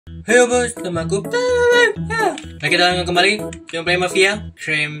Halo bos, nama aku Nah kita langsung kembali gameplay Mafia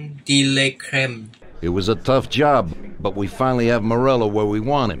Creme de la Creme. It was a tough job, but we finally have Morello where we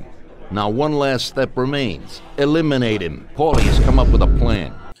want him. Now one last step remains. Eliminate him. Paulie has come up with a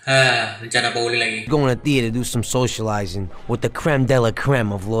plan. Rencana Paulie lagi. Going to theater to do some socializing with the creme de la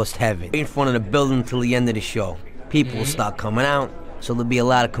creme of Lost Heaven. In front of the building till the end of the show. People will start coming out, so there'll be a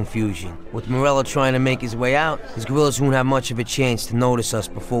lot of confusion. With Morello trying to make his way out, his guerrillas won't have much of a chance to notice us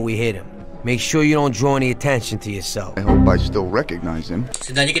before we hit him. Make sure you don't draw any attention to yourself. I hope I still recognize him.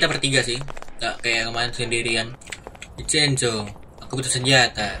 Setidaknya kita bertiga sih, gak kayak kemarin sendirian. Vincenzo, aku butuh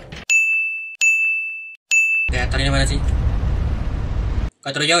senjata. Teaternya mana sih?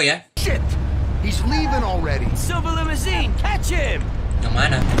 Kau terlalu jauh ya? Shit! He's leaving already. Silver limousine, catch him! Yang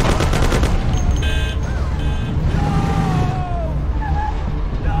mana?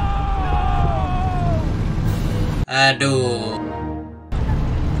 Aduh.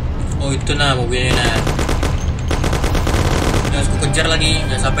 Oh itu nah mobilnya nah. Harus ku kejar lagi,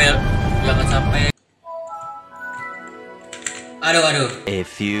 jangan sampai. Aduh. A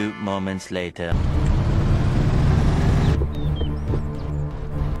few moments later.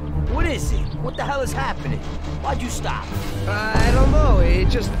 What is it? What the hell is happening? Why'd you stop? I don't know,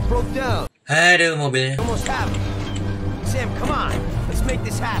 it just broke down. Aduh mobilnya. Almost have it. Sam, come on. Let's make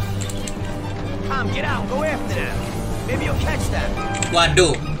this happen. Tom, get out. Go after them. Maybe you'll catch them.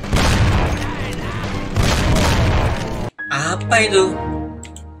 Waduh. Apa itu?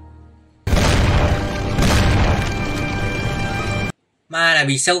 Mana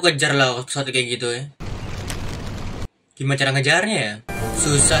bisa aku kejar lah sesuatu kayak gitu ya. Gimana cara ngejarnya ya?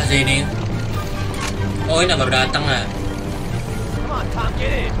 Susah sih ini. Oh ini baru datang lah. Come on, Tom,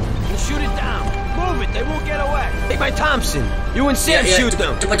 get in. You shoot it down. Move it, they won't get away. Take my Thompson. You and Sam shoot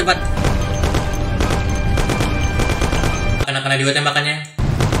them. Cepat. Kena dua tembakannya.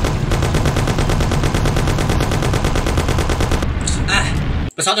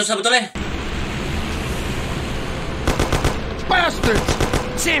 Pesawat susah betul ya. Bastards!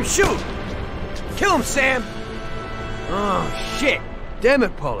 Sam, shoot! Kill him, Sam! Oh, shit. Damn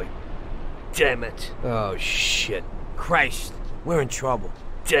it, Paulie. Damn it. Oh, shit. Christ, we're in trouble.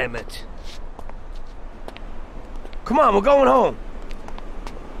 Damn it. Come on, we're going home.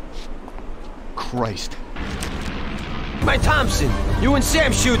 Christ. My Thompson, you and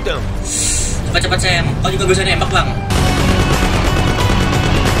Sam shoot them. Cepat Sam, kau juga bisa nembak bang.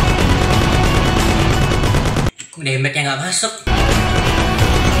 Kok damage-nya nggak masuk?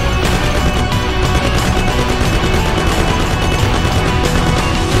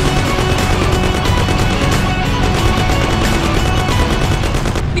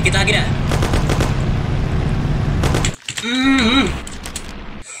 Dikit lagi dah.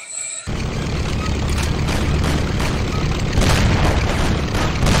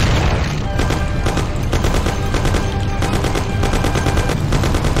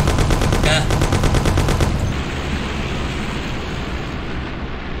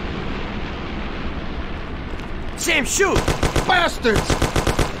 Sam, shoot! Bastards!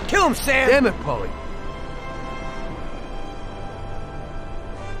 Kill him, Sam! Damn it, Paulie.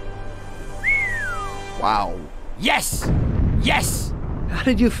 Wow. Yes! How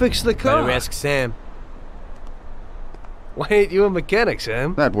did you fix the car? Better ask Sam. Why ain't you a mechanic,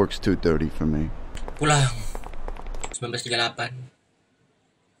 Sam? That works too dirty for me. Pulang. 1938.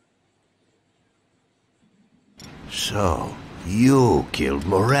 So, you killed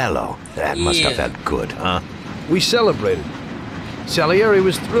Morello. That must have felt good, huh? We celebrated. Salieri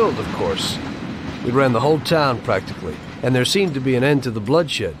was thrilled, of course. We ran the whole town, practically. And there seemed to be an end to the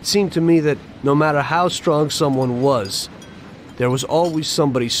bloodshed. It seemed to me that no matter how strong someone was, there was always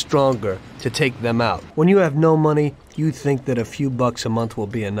somebody stronger to take them out. When you have no money, you think that a few bucks a month will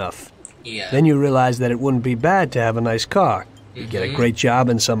be enough. Yeah. Then you realize that it wouldn't be bad to have a nice car. You get a great job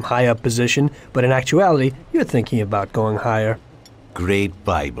in some high-up position, but in actuality, you're thinking about going higher. Great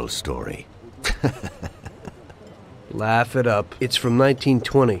Bible story. Laugh it up. It's from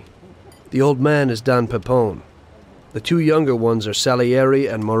 1920. The old man is Don Pepone. The two younger ones are Salieri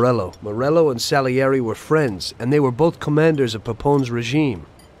and Morello. Morello and Salieri were friends, and they were both commanders of Pepone's regime.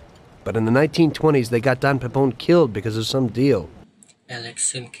 But in the 1920s, they got Don Pepone killed because of some deal.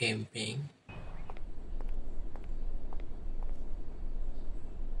 Election campaign.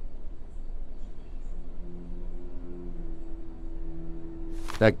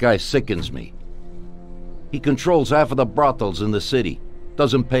 That guy sickens me. He controls half of the brothels in the city,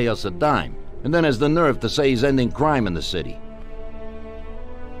 doesn't pay us a dime, and then has the nerve to say he's ending crime in the city.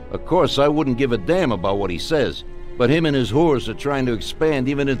 Of course, I wouldn't give a damn about what he says, but him and his whores are trying to expand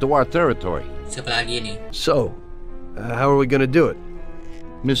even into our territory. Siapa lagi nih? So, how are we gonna do it?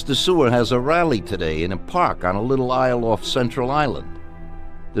 Mr. Sewer has a rally today in a park on a little isle off Central Island.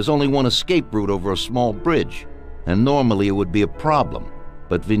 There's only one escape route over a small bridge, and normally it would be a problem,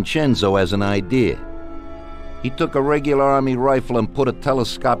 but Vincenzo has an idea. He took a regular army rifle and put a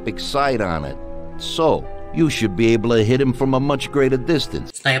telescopic sight on it, so you should be able to hit him from a much greater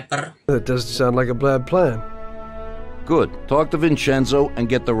distance. Sniper. That doesn't sound like a bad plan. Good. Talk to Vincenzo and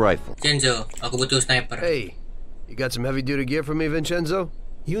get the rifle. Vincenzo, aku butuh sniper. Hey, you got some heavy-duty gear for me, Vincenzo?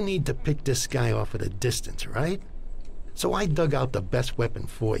 You need to pick this guy off at a distance, right? So I dug out the best weapon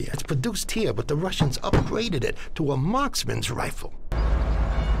for you. It's produced here, but the Russians upgraded it to a marksman's rifle.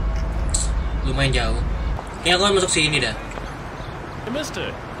 Lumayan jauh. Kayaknya aku masuk sini dah. Hey, mister,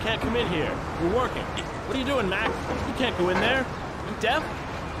 you can't come in here. We're working. What are you doing, Mac? You can't go in there. You deaf?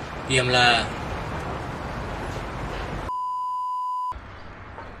 Diamlah.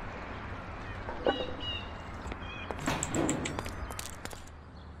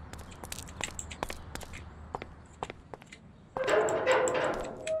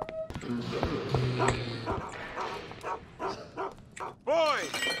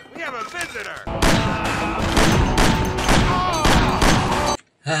 Boys, we have a visitor.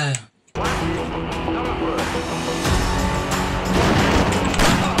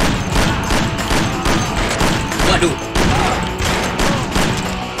 Waduh.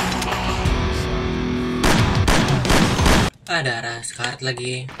 Ada ras karet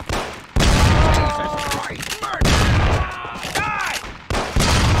lagi.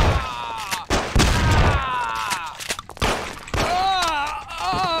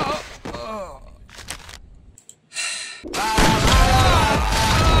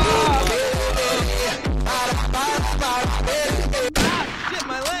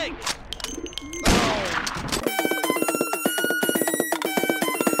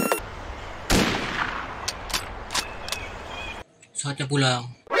 Saatnya pulang.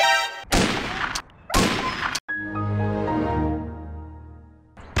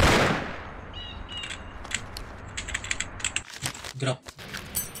 Drop.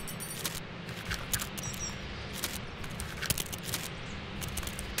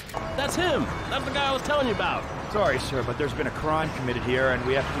 That's him. That's the guy I was telling you about. Sorry, sir, but there's been a crime committed here, and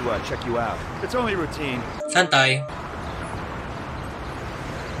we have to check you out. It's only routine. Santai.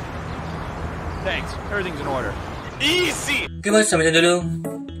 Thanks. Everything's in order. Easy. Oke bos, sampai sini dulu.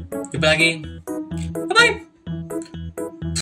 Jumpa lagi.